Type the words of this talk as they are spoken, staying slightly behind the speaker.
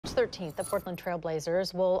March 13th, the Portland Trail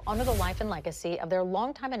Blazers will honor the life and legacy of their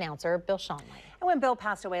longtime announcer, Bill Schonely. And when Bill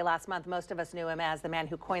passed away last month, most of us knew him as the man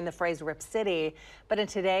who coined the phrase Rip City. But in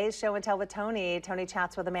today's Show and Tell with Tony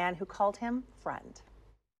chats with a man who called him friend.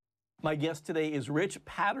 My guest today is Rich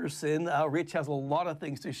Patterson. Rich has a lot of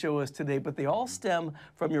things to show us today, but they all stem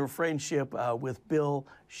from your friendship with Bill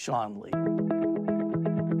Schonely.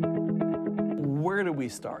 Where do we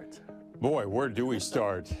start? Boy, where do we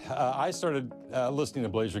start? I started listening to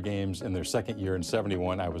Blazer games in their second year in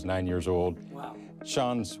 '71. I was 9 years old. Wow.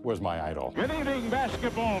 Schon's was my idol. Good evening,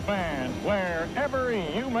 basketball fans, wherever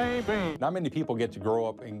you may be. Not many people get to grow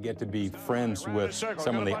up and get to be friends with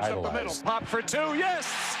someone they idolize. Pop for two,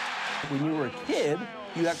 yes! When you were a kid,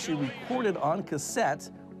 you actually recorded on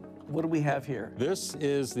cassette. What do we have here? This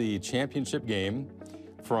is the championship game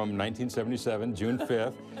from 1977, June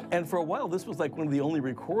 5th. And for a while, this was like one of the only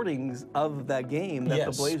recordings of that game that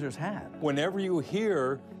the Blazers had. Whenever you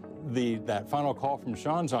hear that final call from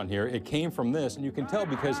Schon's on here, it came from this, and you can tell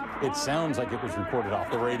because it sounds like it was recorded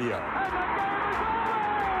off the radio.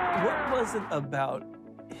 What was it about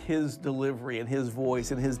his delivery and his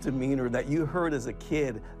voice and his demeanor that you heard as a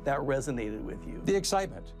kid that resonated with you? The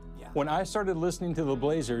excitement. Yeah. When I started listening to the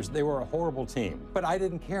Blazers, they were a horrible team, but I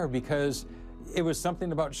didn't care because it was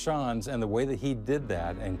something about Schon's and the way that he did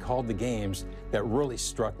that and called the games that really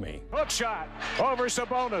struck me. Hook shot over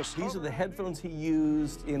Sabonis. These are the headphones he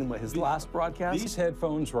used in his last broadcast? These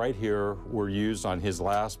headphones right here were used on his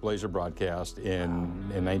last Blazer broadcast in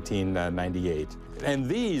 1998. And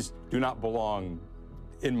these do not belong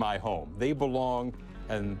in my home. They belong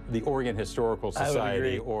in the Oregon Historical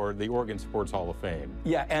Society or the Oregon Sports Hall of Fame.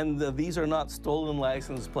 Yeah, and these are not stolen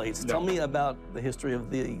license plates. No. Tell me about the history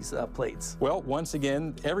of these plates. Well, once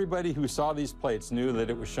again, everybody who saw these plates knew that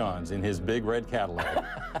it was Schon's in his big red Cadillac.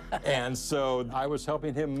 And so I was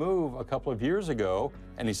helping him move a couple of years ago,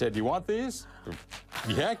 and he said, "Do you want these?"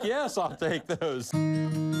 Heck yes, I'll take those.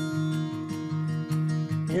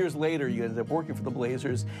 Years later, you ended up working for the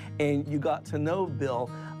Blazers, and you got to know Bill,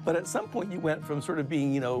 but at some point you went from sort of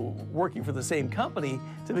being, working for the same company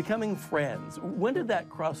to becoming friends. When did that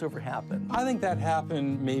crossover happen? I think that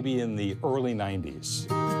happened maybe in the early 90s.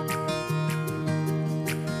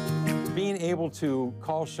 Being able to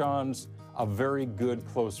call Schon's a very good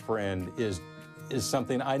close friend is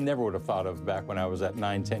something I never would have thought of back when I was that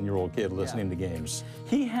 9, 10-year-old kid listening to games.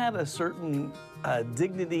 He had a certain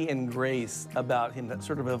dignity and grace about him that's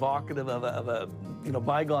sort of evocative of a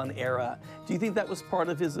bygone era. Do you think that was part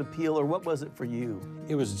of his appeal, or what was it for you?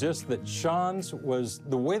 It was just that Schon's was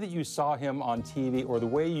the way that you saw him on TV, or the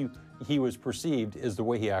way he was perceived, is the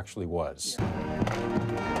way he actually was.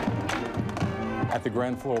 At the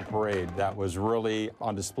Grand Floral Parade, that was really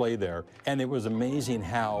on display there, and it was amazing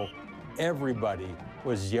how everybody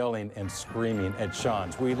was yelling and screaming at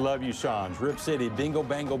Schon's. "We love you, Schon's. Rip City, bingo,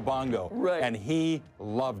 bango, bongo." Right. And he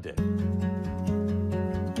loved it.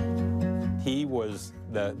 He was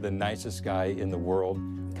the nicest guy in the world,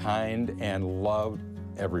 kind, and loved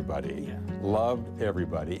everybody. Yeah. Loved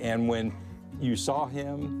everybody. And when you saw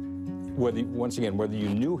him, whether you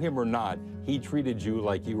knew him or not, he treated you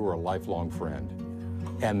like you were a lifelong friend.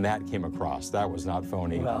 And that came across. That was not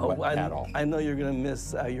phony at all. I know you're going to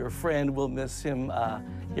miss your friend. We'll miss him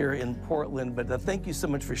here in Portland. But thank you so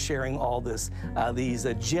much for sharing all these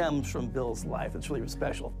gems from Bill's life. It's really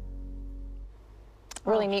special.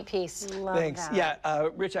 Really neat piece. Thanks. That. Yeah,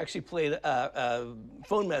 Rich actually played a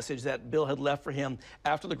phone message that Bill had left for him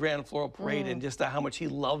after the Grand Floral Parade, and just how much he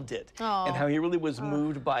loved it, and how he really was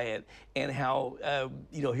moved by it, and how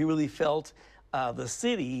he really felt the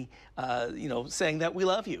city, saying that we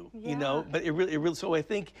love you, but it really, so I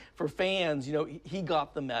think for fans, he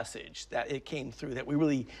got the message that it came through, that we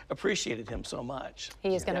really appreciated him so much.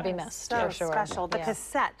 He is going to be missed, so for sure. special. The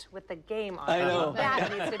cassette with the game on I know.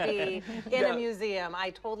 That needs to be in a museum.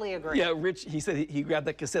 I totally agree. Yeah, Rich, he said he grabbed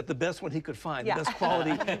that cassette, the best one he could find, the best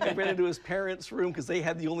quality, and ran into his parents' room because they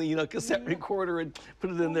had the only, cassette recorder, and put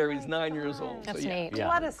it in there. He's 9 years old. That's so, neat.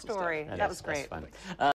 What a story. That was great.